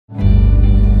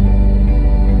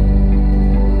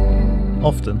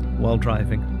Often, while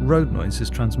driving, road noise is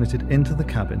transmitted into the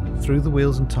cabin through the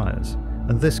wheels and tyres,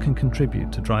 and this can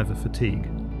contribute to driver fatigue.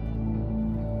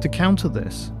 To counter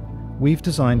this, we've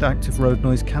designed Active Road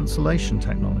Noise Cancellation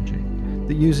technology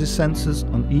that uses sensors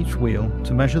on each wheel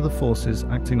to measure the forces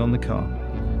acting on the car,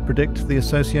 predict the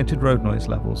associated road noise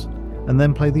levels, and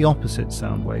then play the opposite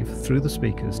sound wave through the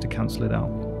speakers to cancel it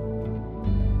out.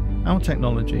 Our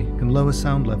technology can lower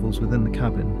sound levels within the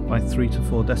cabin by 3 to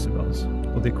 4 decibels,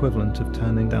 or the equivalent of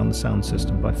turning down the sound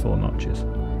system by 4 notches.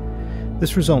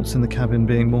 This results in the cabin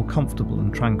being more comfortable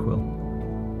and tranquil.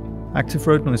 Active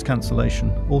Road Noise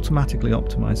Cancellation automatically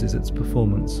optimizes its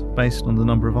performance based on the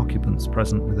number of occupants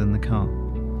present within the car.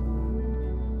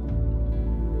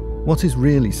 What is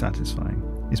really satisfying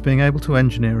is being able to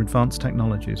engineer advanced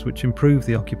technologies which improve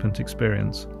the occupant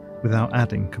experience without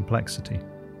adding complexity.